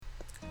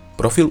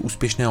Profil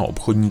úspěšného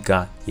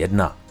obchodníka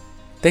 1.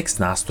 Text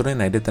nástroje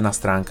najdete na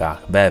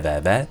stránkách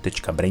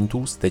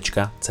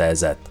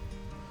www.braintools.cz.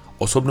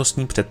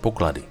 Osobnostní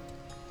předpoklady.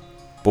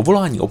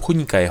 Povolání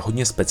obchodníka je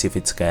hodně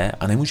specifické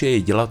a nemůže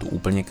je dělat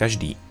úplně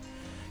každý.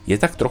 Je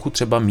tak trochu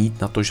třeba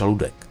mít na to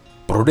žaludek.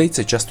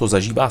 Prodejce často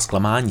zažívá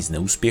zklamání z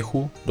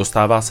neúspěchu,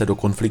 dostává se do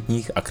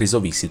konfliktních a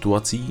krizových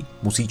situací,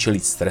 musí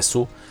čelit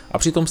stresu a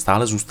přitom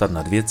stále zůstat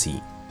nad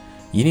věcí.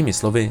 Jinými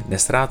slovy,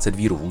 neztrácet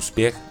víru v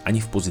úspěch ani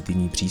v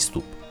pozitivní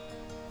přístup.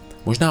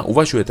 Možná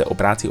uvažujete o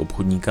práci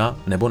obchodníka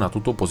nebo na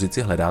tuto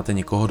pozici hledáte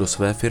někoho do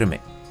své firmy.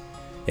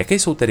 Jaké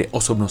jsou tedy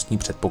osobnostní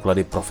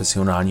předpoklady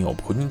profesionálního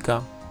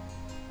obchodníka?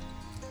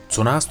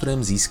 Co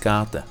nástrojem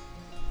získáte?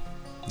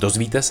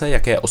 Dozvíte se,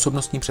 jaké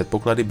osobnostní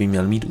předpoklady by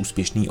měl mít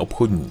úspěšný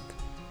obchodník.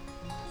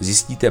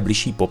 Zjistíte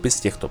bližší popis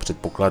těchto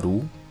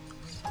předpokladů.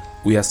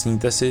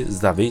 Ujasníte si,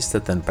 zda vy jste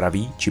ten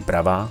pravý či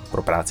pravá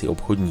pro práci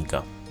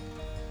obchodníka.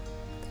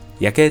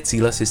 Jaké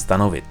cíle si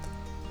stanovit?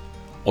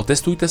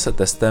 Otestujte se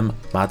testem,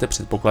 máte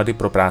předpoklady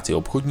pro práci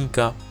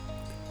obchodníka?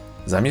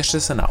 Zaměřte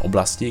se na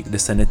oblasti, kde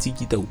se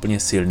necítíte úplně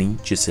silný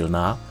či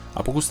silná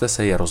a pokuste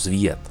se je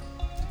rozvíjet.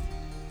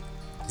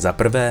 Za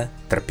prvé,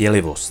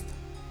 trpělivost.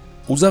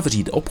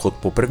 Uzavřít obchod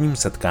po prvním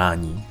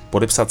setkání,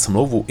 podepsat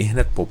smlouvu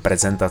ihned po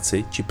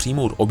prezentaci či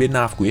přijmout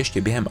objednávku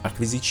ještě během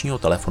akvizičního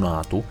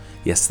telefonátu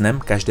je snem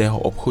každého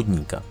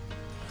obchodníka.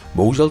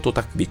 Bohužel to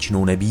tak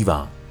většinou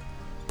nebývá.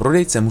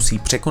 Prodejce musí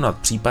překonat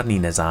případný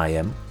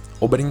nezájem,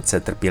 obrnit se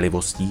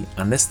trpělivostí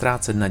a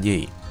nestrácet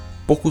naději.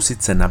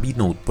 Pokusit se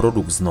nabídnout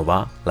produkt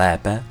znova,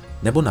 lépe,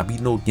 nebo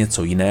nabídnout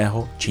něco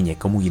jiného či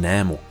někomu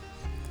jinému.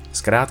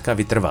 Zkrátka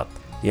vytrvat,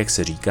 jak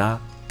se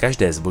říká,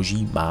 každé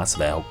zboží má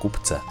svého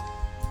kupce.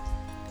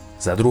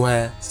 Za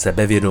druhé,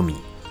 sebevědomí.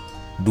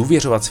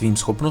 Důvěřovat svým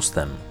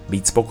schopnostem,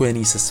 být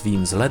spokojený se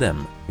svým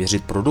vzhledem,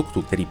 věřit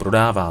produktu, který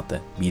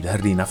prodáváte, být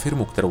hrdý na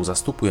firmu, kterou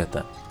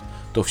zastupujete.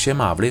 To vše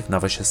má vliv na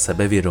vaše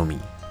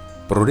sebevědomí.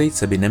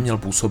 Prodejce by neměl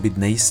působit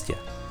nejistě.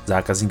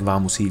 Zákazník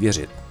vám musí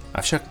věřit.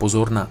 Avšak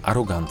pozor na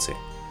aroganci.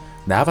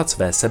 Dávat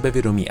své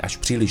sebevědomí až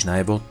příliš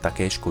najevo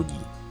také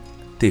škodí.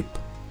 Tip.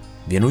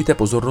 Věnujte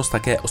pozornost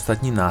také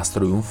ostatním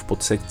nástrojům v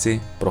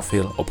podsekci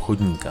Profil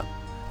obchodníka.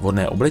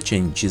 Vhodné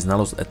oblečení či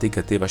znalost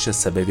etikety vaše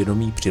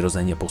sebevědomí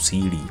přirozeně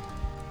posílí.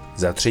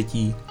 Za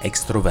třetí,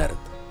 extrovert.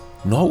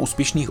 Mnoho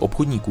úspěšných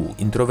obchodníků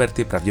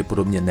introverty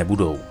pravděpodobně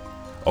nebudou.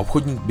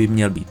 Obchodník by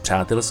měl být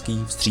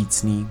přátelský,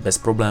 vstřícný, bez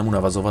problému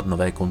navazovat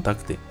nové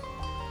kontakty.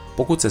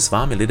 Pokud se s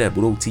vámi lidé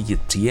budou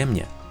cítit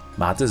příjemně,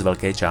 máte z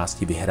velké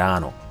části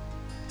vyhráno.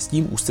 S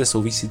tím úzce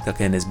souvisí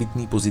také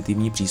nezbytný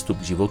pozitivní přístup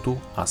k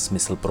životu a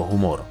smysl pro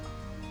humor.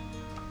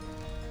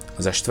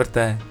 Za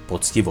čtvrté,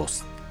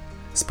 poctivost.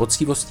 S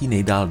poctivostí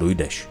nejdál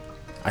dojdeš.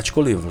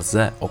 Ačkoliv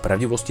lze o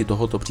pravdivosti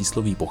tohoto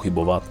přísloví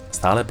pochybovat,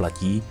 stále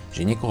platí,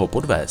 že někoho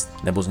podvést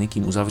nebo s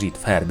někým uzavřít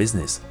fair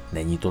business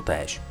není to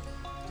též.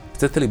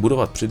 Chcete-li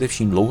budovat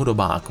především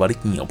dlouhodobá a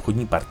kvalitní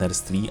obchodní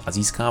partnerství a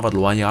získávat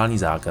loajální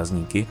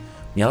zákazníky,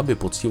 měla by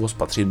poctivost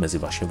patřit mezi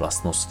vaše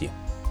vlastnosti.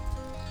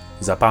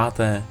 Za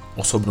páté,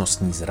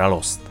 osobnostní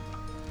zralost.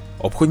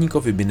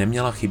 Obchodníkovi by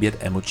neměla chybět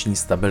emoční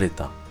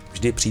stabilita,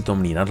 vždy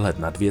přítomný nadhled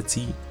nad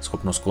věcí,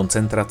 schopnost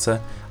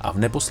koncentrace a v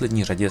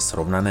neposlední řadě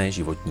srovnané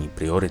životní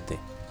priority.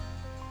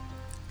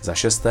 Za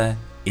šesté,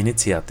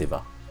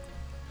 iniciativa.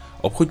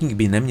 Obchodník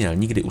by neměl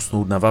nikdy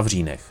usnout na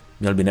vavřínech,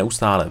 měl by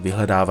neustále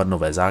vyhledávat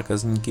nové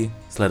zákazníky,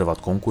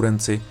 sledovat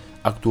konkurenci,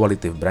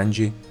 aktuality v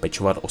branži,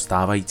 pečovat o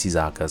stávající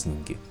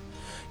zákazníky.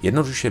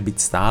 Jednoduše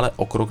být stále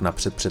o krok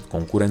napřed před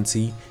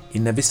konkurencí i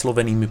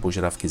nevyslovenými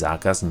požadavky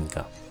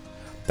zákazníka.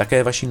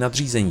 Také vaši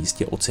nadřízení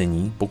jistě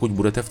ocení, pokud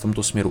budete v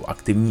tomto směru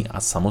aktivní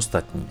a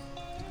samostatní.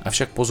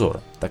 Avšak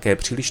pozor, také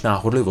přílišná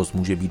horlivost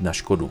může být na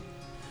škodu.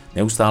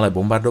 Neustále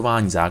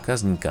bombardování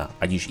zákazníka,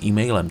 ať již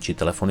e-mailem či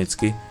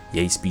telefonicky,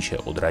 jej spíše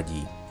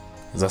odradí.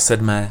 Za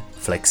sedmé,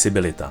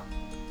 flexibilita.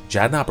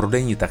 Žádná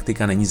prodejní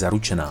taktika není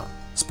zaručená.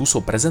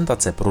 Způsob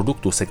prezentace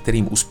produktu, se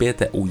kterým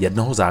uspějete u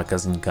jednoho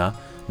zákazníka,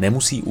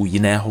 nemusí u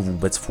jiného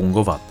vůbec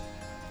fungovat.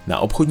 Na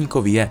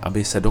obchodníkovi je,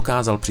 aby se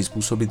dokázal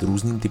přizpůsobit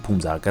různým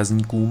typům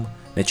zákazníkům,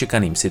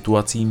 nečekaným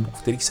situacím,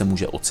 v kterých se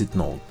může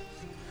ocitnout.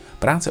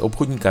 Práce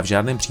obchodníka v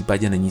žádném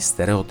případě není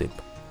stereotyp.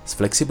 S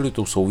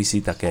flexibilitou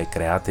souvisí také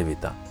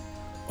kreativita.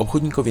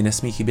 Obchodníkovi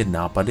nesmí chybět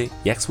nápady,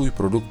 jak svůj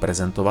produkt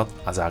prezentovat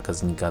a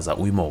zákazníka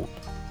zaujmout.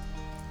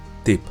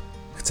 Tip.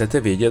 Chcete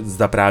vědět,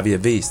 zda právě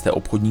vy jste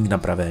obchodník na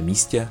pravém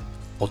místě?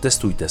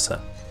 Otestujte se.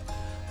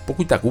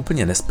 Pokud tak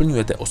úplně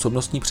nesplňujete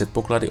osobnostní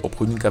předpoklady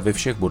obchodníka ve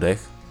všech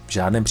bodech, v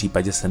žádném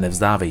případě se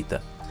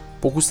nevzdávejte.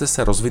 Pokuste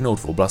se rozvinout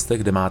v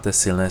oblastech, kde máte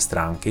silné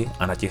stránky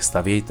a na těch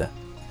stavějte.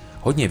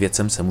 Hodně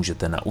věcem se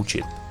můžete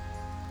naučit.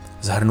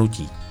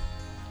 Shrnutí.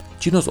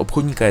 Činnost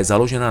obchodníka je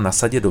založena na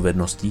sadě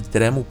dovedností,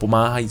 které mu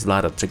pomáhají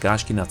zvládat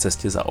překážky na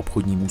cestě za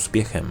obchodním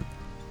úspěchem.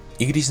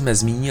 I když jsme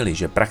zmínili,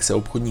 že praxe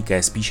obchodníka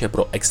je spíše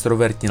pro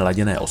extrovertně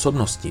laděné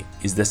osobnosti,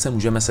 i zde se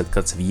můžeme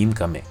setkat s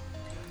výjimkami.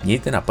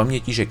 Mějte na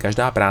paměti, že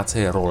každá práce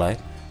je role,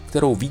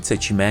 kterou více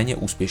či méně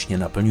úspěšně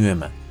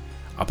naplňujeme.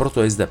 A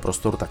proto je zde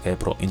prostor také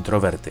pro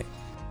introverty.